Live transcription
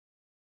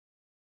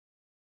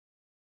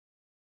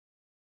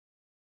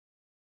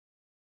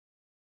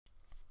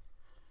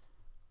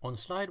On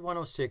slide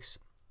 106,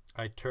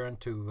 I turn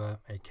to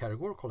a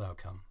categorical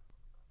outcome.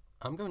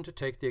 I'm going to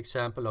take the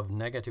example of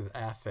negative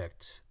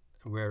affect,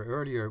 where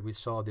earlier we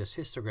saw this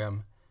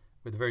histogram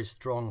with a very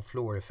strong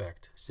floor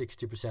effect,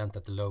 60%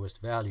 at the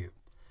lowest value.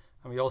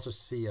 And we also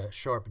see a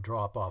sharp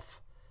drop off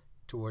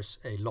towards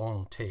a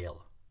long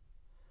tail.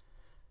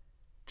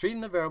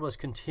 Treating the variable as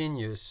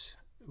continuous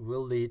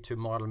will lead to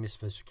model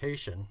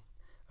misclassification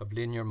of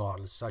linear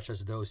models such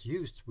as those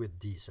used with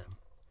DSEM.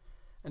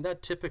 And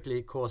that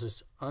typically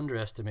causes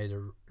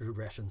underestimated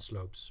regression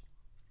slopes.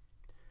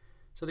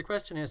 So the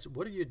question is,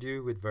 what do you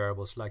do with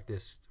variables like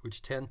this,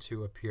 which tend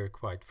to appear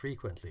quite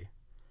frequently?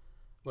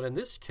 Well, in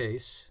this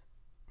case,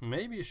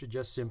 maybe you should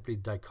just simply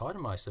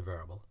dichotomize the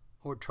variable,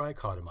 or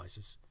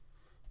trichotomizes,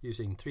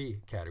 using 3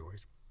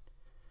 categories.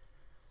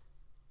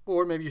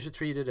 Or maybe you should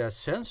treat it as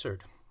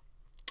censored,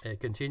 a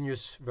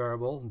continuous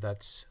variable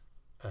that's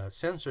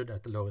censored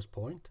at the lowest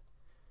point,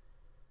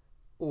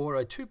 or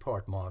a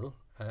 2-part model,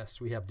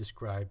 as we have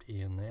described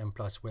in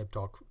Mplus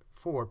Webtalk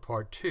 4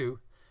 Part 2,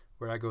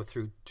 where I go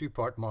through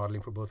 2-part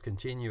modeling for both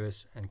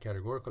continuous and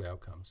categorical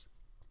outcomes.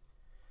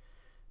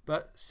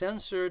 But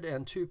censored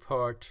and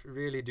 2-part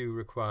really do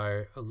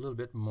require a little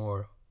bit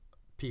more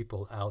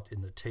people out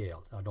in the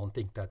tail. I don't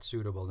think that's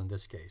suitable in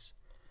this case.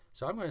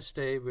 So I'm going to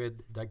stay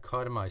with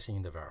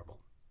dichotomizing the variable.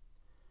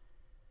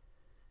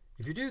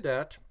 If you do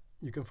that,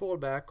 you can fall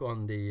back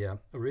on the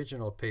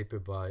original paper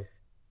by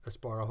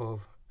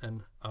Asparahov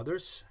and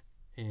others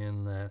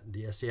in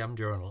the SEM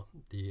journal,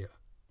 the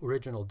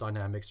original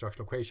dynamic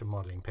structural equation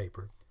modeling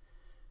paper,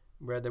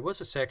 where there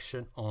was a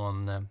section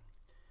on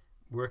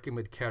working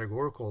with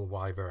categorical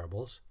y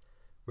variables,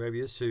 where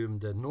we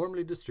assumed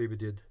normally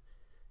distributed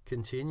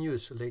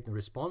continuous latent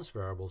response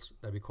variables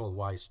that we call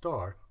y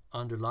star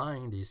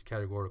underlying these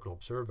categorical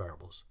observed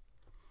variables.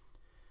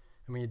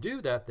 And when you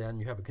do that, then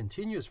you have a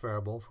continuous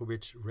variable for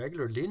which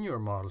regular linear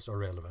models are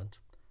relevant.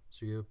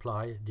 So you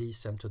apply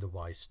DSEM to the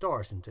y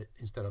stars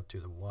instead of to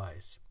the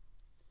y's.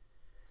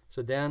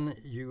 So then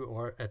you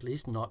are at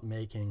least not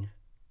making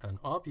an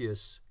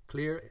obvious,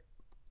 clear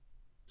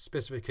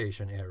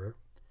specification error.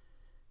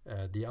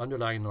 The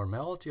underlying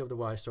normality of the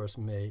y stars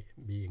may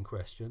be in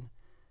question,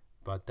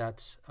 but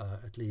that's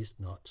at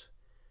least not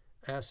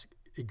as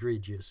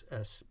egregious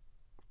as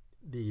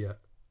the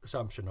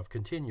assumption of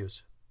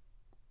continuous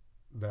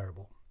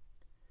variable.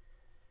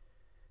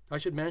 I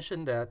should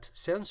mention that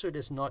censored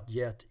is not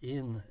yet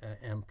in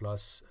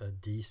Mplus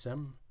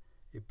DSEM.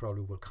 It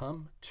probably will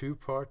come.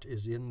 2-part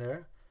is in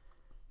there.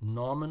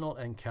 Nominal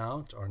and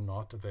count are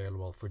not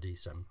available for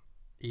DSEM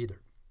either.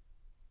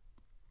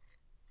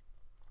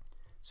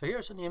 So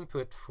here's an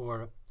input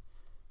for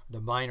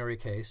the binary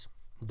case,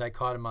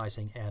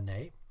 dichotomizing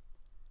NA.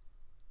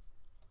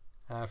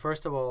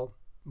 First of all,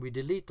 we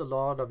delete a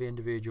lot of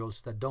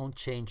individuals that don't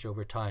change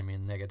over time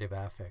in negative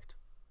affect.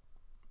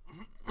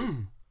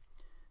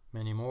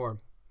 Many more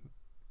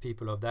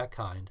people of that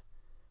kind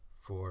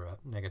for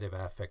negative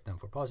affect than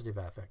for positive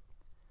affect.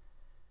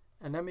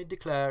 And then we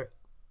declare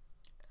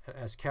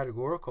as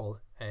categorical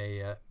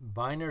a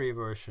binary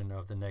version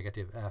of the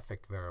negative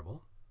affect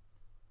variable.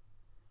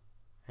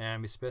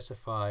 And we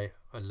specify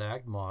a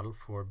lagged model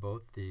for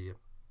both the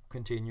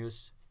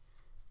continuous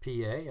PA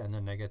and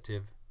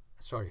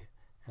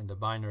the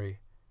binary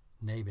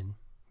Nabin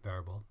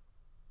variable.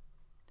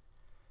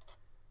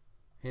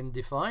 In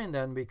define,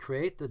 then, we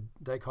create the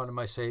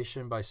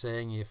dichotomization by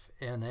saying if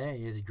NA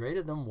is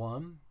greater than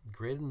 1,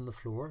 greater than the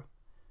floor,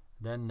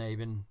 then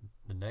Nabin,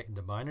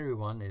 the binary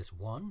one, is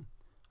 1.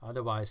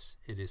 Otherwise,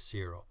 it is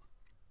 0.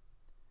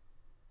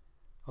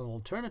 An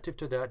alternative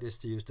to that is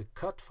to use the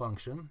cut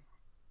function,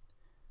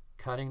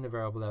 cutting the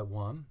variable at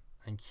 1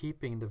 and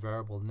keeping the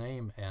variable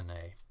name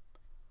NA.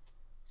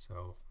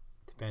 So,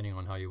 depending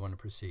on how you want to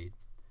proceed.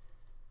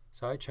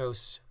 So I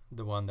chose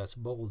the one that's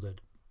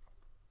bolded.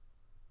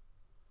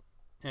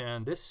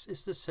 And this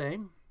is the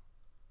same.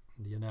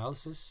 The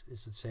analysis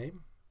is the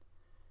same.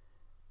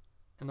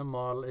 And the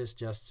model is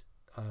just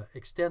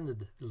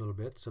extended a little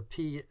bit.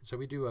 So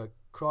we do a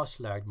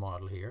cross-lagged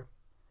model here.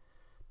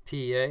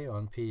 PA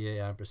on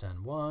PA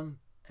ampersand 1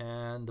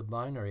 and the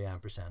binary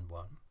ampersand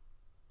 1.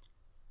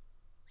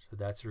 So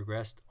that's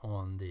regressed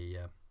on the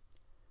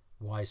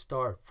y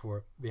star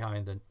for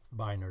behind the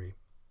binary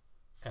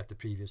at the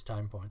previous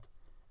time point.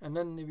 And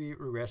then we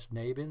regress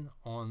Nabin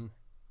on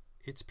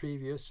its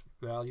previous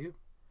value,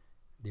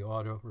 the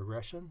auto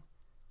regression,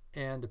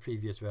 and the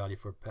previous value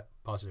for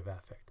positive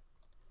affect.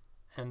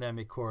 And then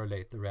we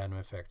correlate the random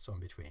effects on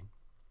between.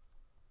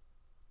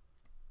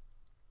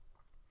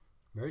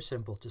 Very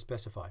simple to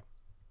specify.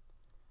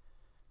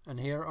 And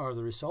here are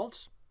the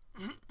results,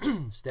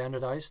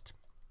 standardized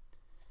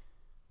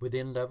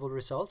within level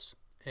results.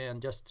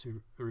 And just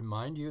to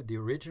remind you, the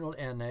original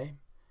NA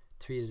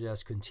treated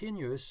as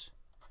continuous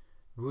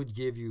would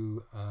give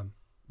you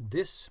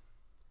this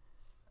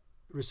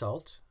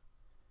result,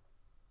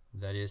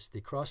 that is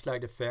the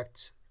cross-lagged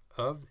effect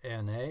of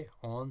NA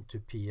onto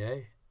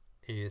PA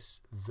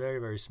is very,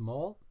 very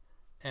small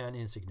and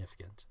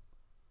insignificant.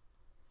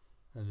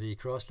 The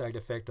cross-lagged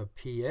effect of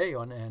PA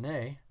on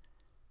NA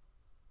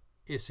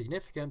is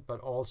significant but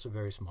also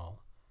very small.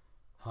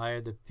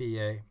 Higher the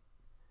PA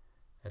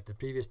at the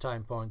previous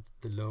time point,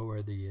 the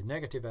lower the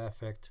negative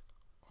affect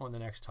on the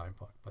next time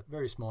point, but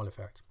very small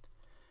effect.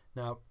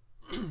 Now,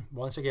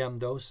 once again,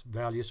 those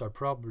values are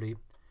probably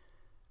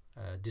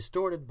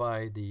distorted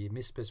by the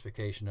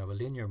misspecification of a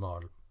linear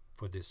model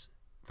for this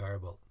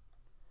variable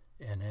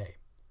NA.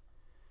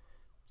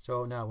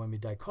 So now when we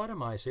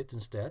dichotomize it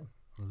instead,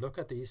 look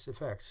at these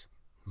effects.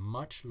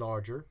 Much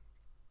larger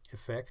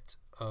effect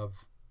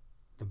of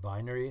the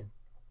binary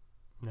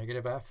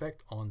negative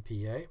affect on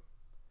PA,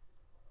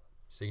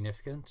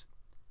 significant,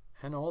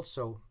 and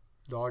also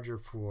larger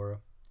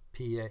for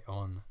PA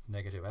on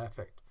negative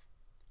affect.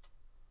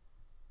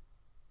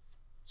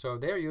 So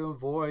there you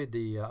avoid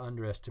the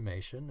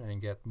underestimation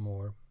and get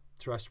more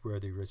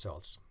trustworthy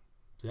results.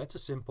 So that's a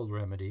simple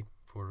remedy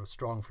for a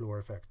strong floor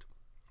effect.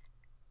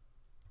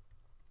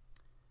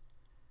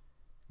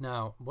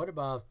 Now, what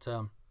about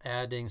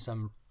adding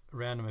some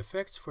random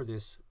effects for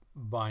this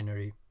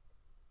binary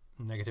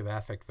negative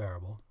affect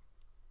variable?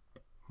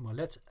 Well,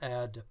 let's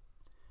add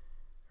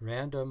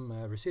random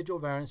residual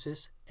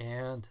variances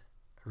and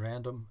a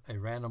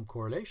random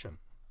correlation.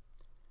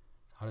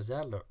 How does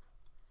that look?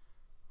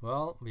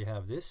 Well, we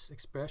have this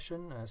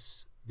expression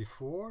as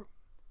before,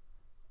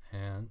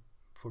 and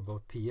for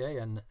both PA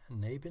and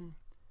NABIN,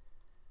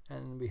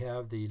 and we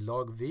have the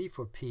log V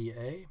for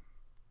PA,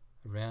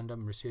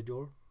 random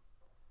residual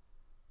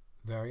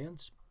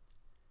variance.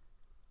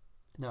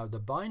 Now, the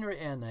binary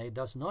NA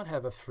does not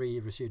have a free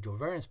residual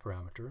variance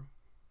parameter.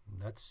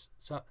 That's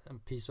a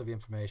piece of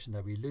information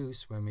that we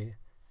lose when we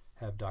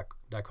have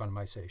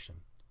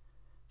dichotomization.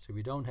 So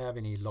we don't have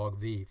any log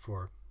V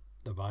for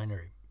the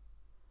binary.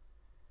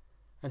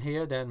 And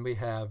here then we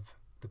have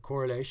the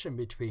correlation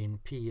between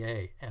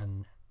PA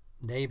and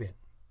NABIN.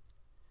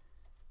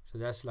 So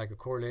that's like a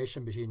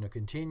correlation between a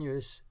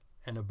continuous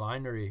and a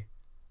binary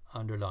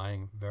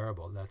underlying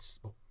variable.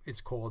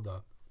 It's called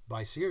a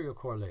biserial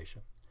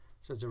correlation.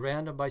 So it's a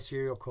random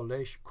biserial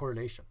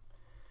correlation.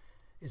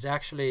 It's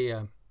actually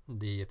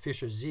the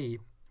Fisher-Z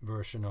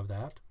version of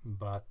that,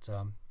 but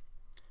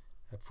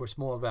for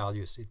small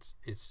values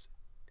it's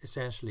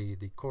essentially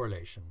the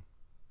correlation,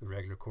 the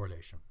regular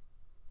correlation.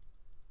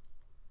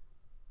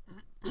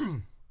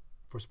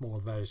 For small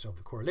values of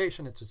the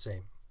correlation, it's the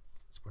same.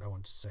 That's what I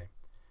want to say.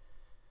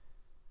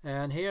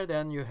 And here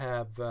then you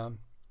have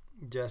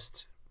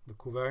just the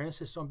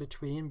covariances on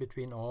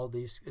between all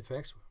these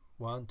effects,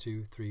 1,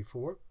 2, 3,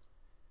 4.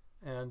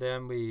 And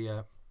then we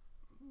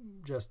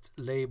just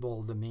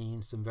label the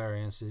means and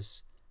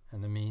variances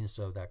and the means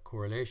of that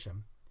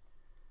correlation.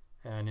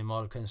 And in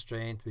model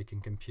constraint, we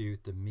can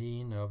compute the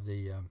mean of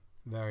the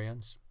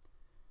variance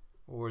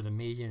or the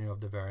median of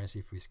the variance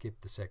if we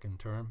skip the second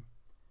term.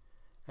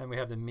 And we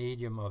have the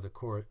median of the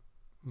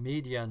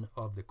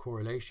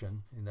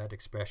correlation in that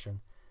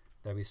expression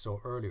that we saw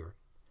earlier.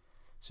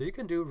 So you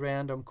can do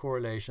random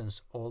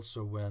correlations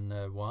also when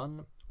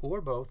one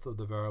or both of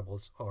the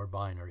variables are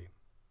binary.